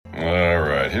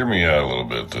hear me out a little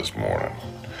bit this morning.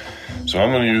 So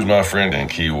I'm going to use my friend in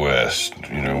Key West.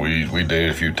 You know, we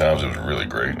dated a few times. It was really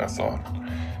great, I thought.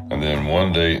 And then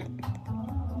one date,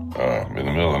 in the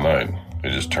middle of the night,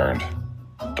 it just turned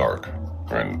dark.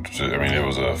 Right? So, I mean, it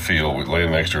was a feel. We lay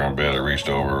next to her in bed. I reached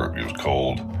over. It was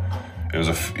cold. It was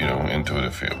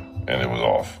intuitive feel. And it was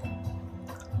off.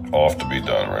 Off to be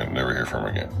done, right? Never hear from her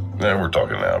again. Now we're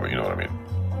talking now, but you know what I mean.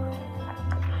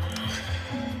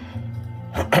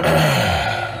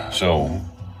 So,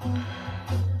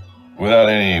 without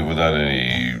any,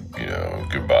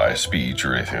 goodbye speech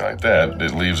or anything like that,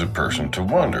 it leaves a person to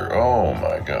wonder, oh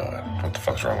my God, what the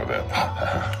fuck's wrong with that?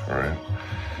 Right?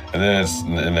 And then it's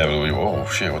inevitably, oh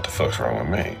shit, what the fuck's wrong with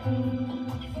me?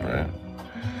 Right?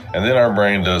 And then our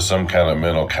brain does some kind of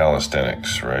mental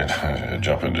calisthenics, right?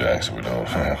 Jumping jacks, we don't.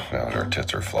 Now that our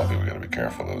tits are floppy, we gotta be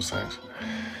careful of those things.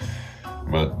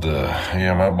 But,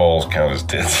 my balls count as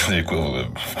tits, the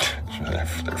equivalent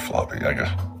of, they're floppy. I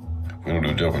guess we don't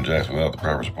do jumping jacks without the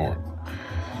proper support.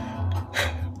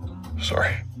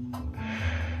 Sorry.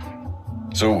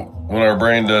 So, when our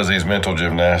brain does these mental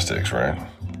gymnastics, right?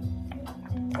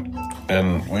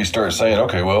 And we start saying,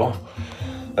 okay, well,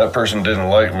 that person didn't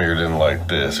like me or didn't like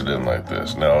this or didn't like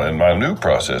this. Now, in my new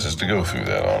process is to go through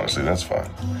that, honestly, that's fine.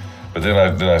 But then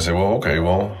I say, well, okay,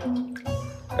 well,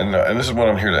 and this is what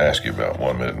I'm here to ask you about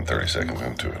 1 minute and 30 seconds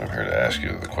into it. I'm here to ask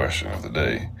you the question of the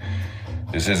day.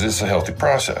 Is this a healthy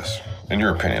process? In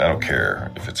your opinion, I don't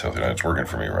care if it's healthy or not. It's working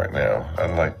for me right now.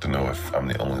 I'd like to know if I'm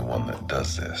the only one that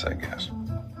does this, I guess.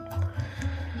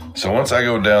 So once I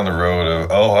go down the road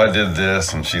of, oh, I did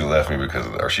this and she left me because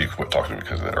of that, or she quit talking to me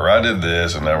because of that, or I did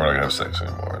this and now we're not gonna have sex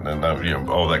anymore, and then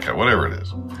all that kind, whatever it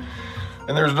is.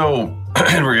 And there's no,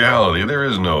 in reality, there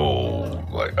is no,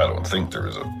 I don't think there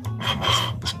is a,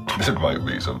 there might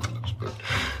be sometimes, but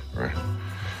right.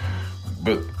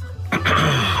 But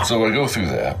so I go through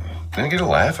that. And you get a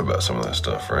laugh about some of that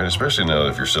stuff, right? Especially now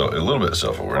if you're a little bit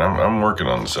self-aware. And I'm working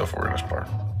on the self-awareness part.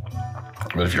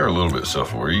 But if you're a little bit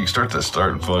self-aware, you start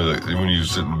funny, like when you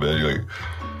sit in bed, you're like,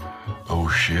 oh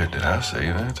shit, did I say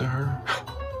that to her?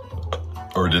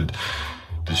 Or did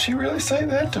she really say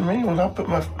that to me when I put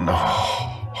my, no.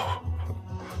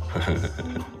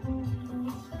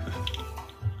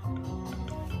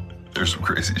 There's some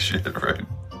crazy shit, right?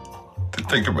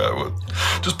 Think about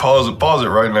just pause it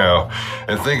right now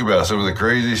and think about some of the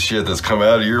crazy shit that's come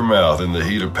out of your mouth in the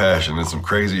heat of passion and some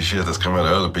crazy shit that's come out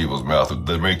of other people's mouth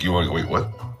that make you want to go, wait,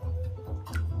 what?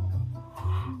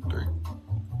 3,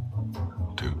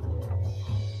 2,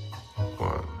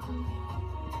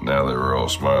 1. Now that we're all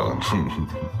smiling.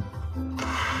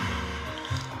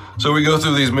 So we go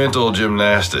through these mental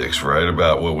gymnastics, right,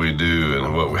 about what we do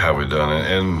and how we've done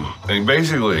it. And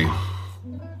basically,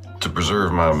 to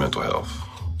preserve my mental health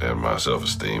and my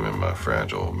self-esteem and my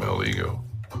fragile male ego,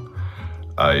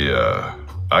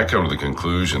 I come to the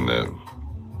conclusion that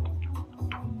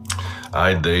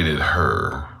I dated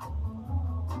her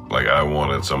like I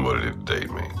wanted somebody to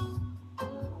date me.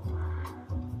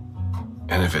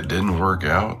 And if it didn't work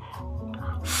out,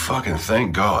 fucking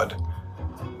thank God,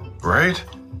 right?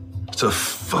 It's a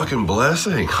fucking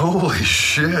blessing. Holy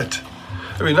shit.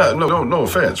 I mean, no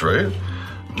offense, right?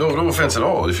 No offense at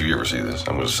all if you ever see this.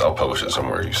 I'll publish it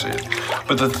somewhere you see it.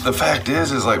 But the fact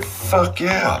is like, fuck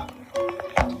yeah.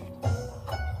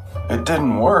 It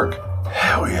didn't work.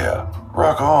 Hell yeah.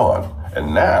 Rock on.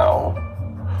 And now,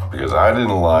 because I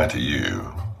didn't lie to you,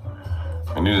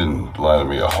 and you didn't lie to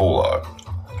me a whole lot,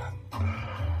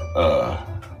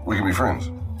 we can be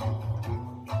friends.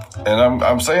 And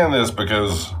I'm saying this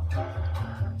because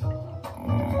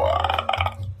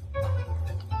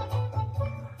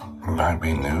might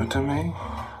be new to me.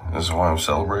 This is why I'm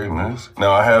celebrating this.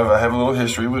 Now I have a little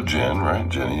history with Jen, right?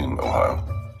 Jenny in Ohio.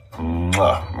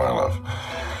 Mwah, my love.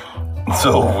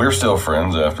 So we're still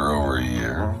friends after over a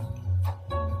year.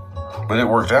 But it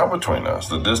worked out between us.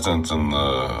 The distance and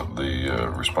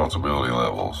the responsibility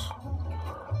levels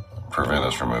prevent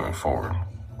us from moving forward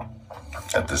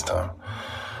at this time.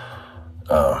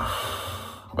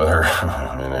 But her,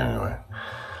 anyway.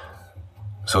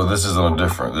 So this is on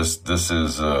different. This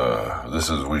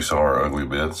is we saw our ugly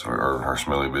bits or her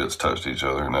smelly bits touched each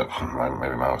other, and that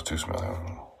maybe mine was too smelly. I don't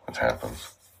know. It happens.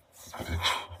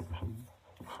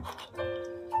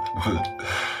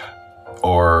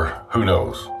 Or who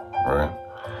knows, right?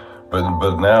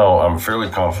 But now I'm fairly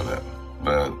confident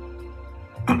that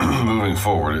moving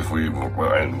forward, if we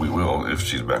will, if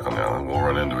she's back on the island, we'll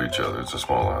run into each other. It's a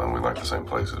small island. We like the same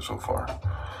places so far.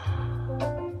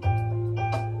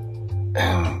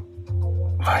 And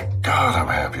my God, I'm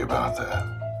happy about that.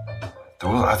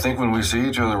 Well, I think when we see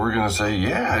each other, we're going to say,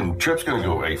 yeah, and Trip's going to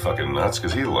go, hey, fucking nuts,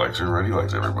 because he likes her, right? He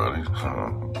likes everybody,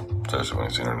 especially when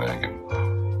he's seen her naked.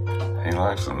 He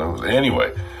likes the nose.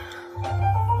 Anyway.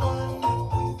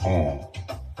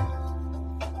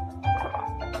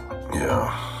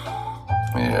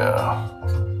 Yeah.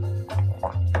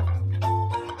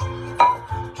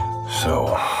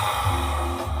 So,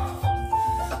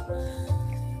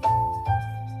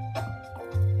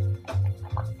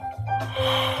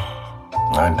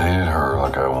 I dated her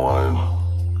like I wanted,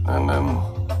 and then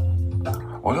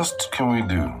what else can we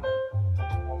do?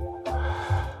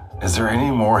 Is there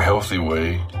any more healthy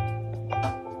way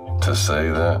to say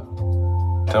that?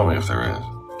 Tell me if there is.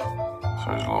 So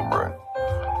there's a little break.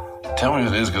 Tell me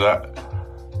if it is, because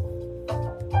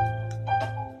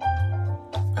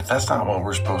if that's not what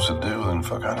we're supposed to do, then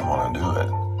fuck, I don't want to do it.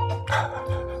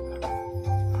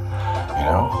 You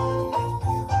know?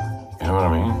 You know what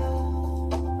I mean?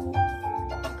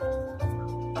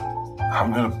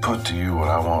 I'm going to put to you what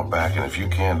I want back, and if you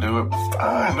can't do it,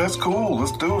 fine, that's cool.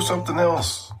 Let's do something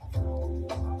else.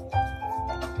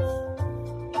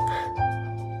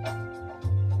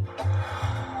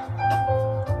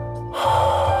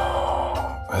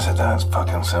 Is it that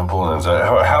fucking simple? And it's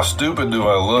like, how stupid do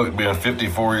I look being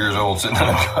 54 years old sitting in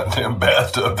a goddamn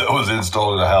bathtub that was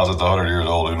installed in a house that's 100 years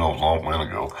old, who knows long when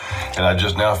ago? And I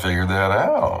just now figured that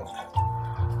out.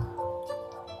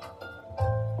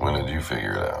 When did you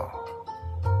figure it out?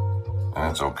 And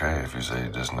it's okay if you say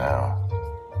just now,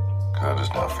 because I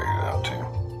just now figured it out too.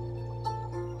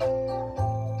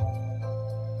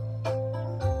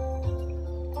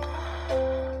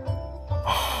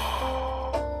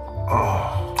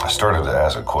 I started to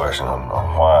ask a question on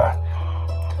why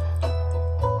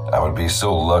I would be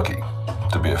so lucky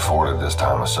to be afforded this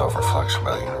time of self-reflection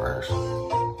by the universe.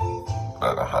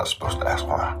 But I'm not supposed to ask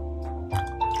why.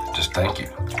 Just thank you,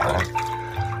 right?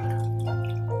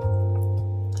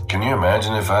 Can you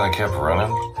imagine if I'd have kept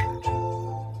running?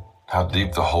 How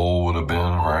deep the hole would have been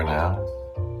right now?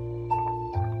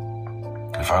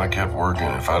 If I'd have kept working,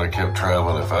 if I'd have kept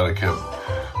traveling, if I'd have kept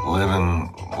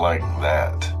living like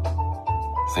that,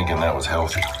 thinking that was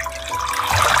healthy.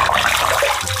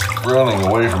 Running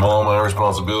away from all my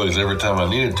responsibilities every time I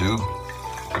needed to,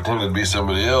 pretending to be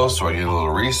somebody else so I get a little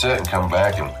reset and come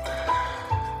back and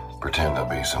pretend to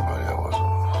be somebody I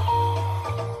wasn't.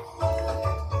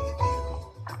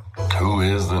 Who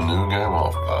is the new guy?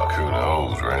 Well, fuck, who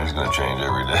knows, right? He's going to change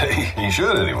every day. He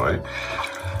should anyway.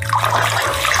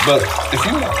 But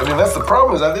that's the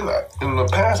problem is in the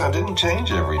past, I didn't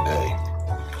change every day.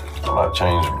 I might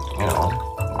change, my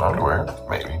underwear,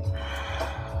 maybe.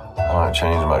 I might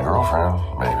change my girlfriend,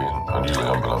 maybe, unusually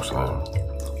unbeknownst to them.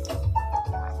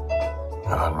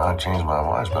 I might change my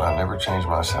wife, but I never changed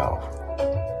myself.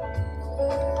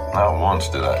 Not once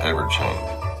did I ever change.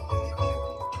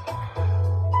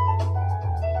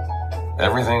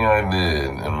 Everything I did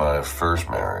in my first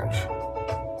marriage,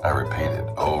 I repeated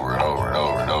over and over and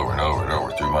over and over and over and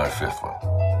over through my fifth one.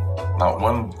 Not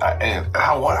one, I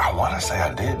want to say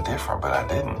I did different, but I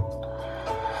didn't.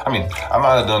 I mean, I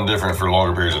might have done different for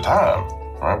longer periods of time,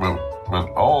 right? But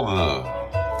all the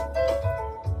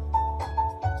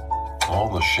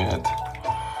shit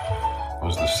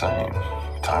was the same.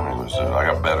 Timing was, I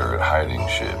got better at hiding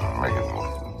shit and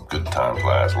making good times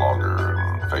last longer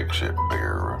and fake shit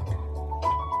bigger.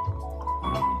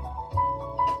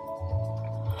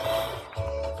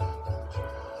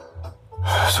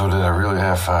 So did I really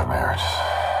have 5 marriages?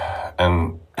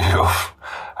 And,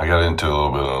 I got into a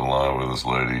little bit online with this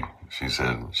lady. She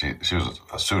said, she was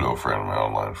a pseudo friend, my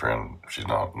online friend. She's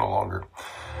no longer.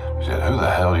 She said, who the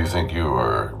hell do you think you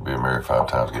are being married 5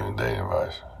 times giving dating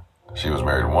advice? She was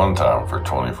married 1 time for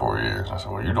 24 years. I said,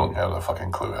 well, you don't have a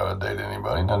fucking clue how to date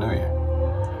anybody, now do you?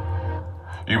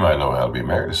 You might know how to be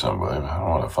married to somebody, but I don't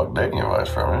want to fuck dating advice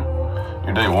from you.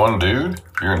 You date one dude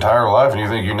your entire life and you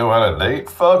think you know how to date?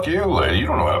 Fuck you, lady. You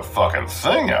don't know how to fucking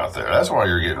sing out there. That's why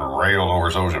you're getting railed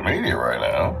over social media right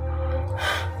now.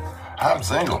 I'm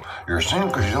single. You're single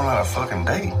because you don't know how to fucking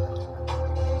date.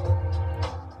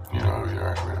 You know who you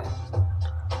are, sweetheart.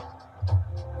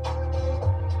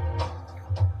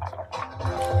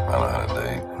 I know how to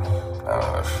date. I know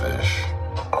how to fish.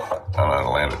 I know how to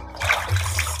land it.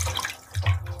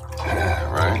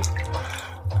 Yeah, right?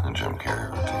 And Jim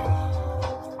Carrey routine.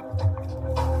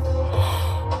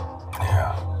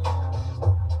 Yeah.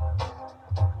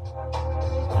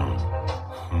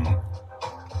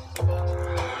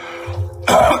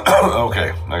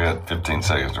 Okay, I got 15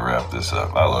 seconds to wrap this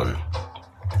up. I love you.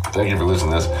 Thank you for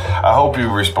listening to this. I hope you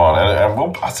respond.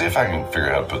 And I'll see if I can figure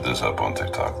out how to put this up on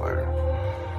TikTok later.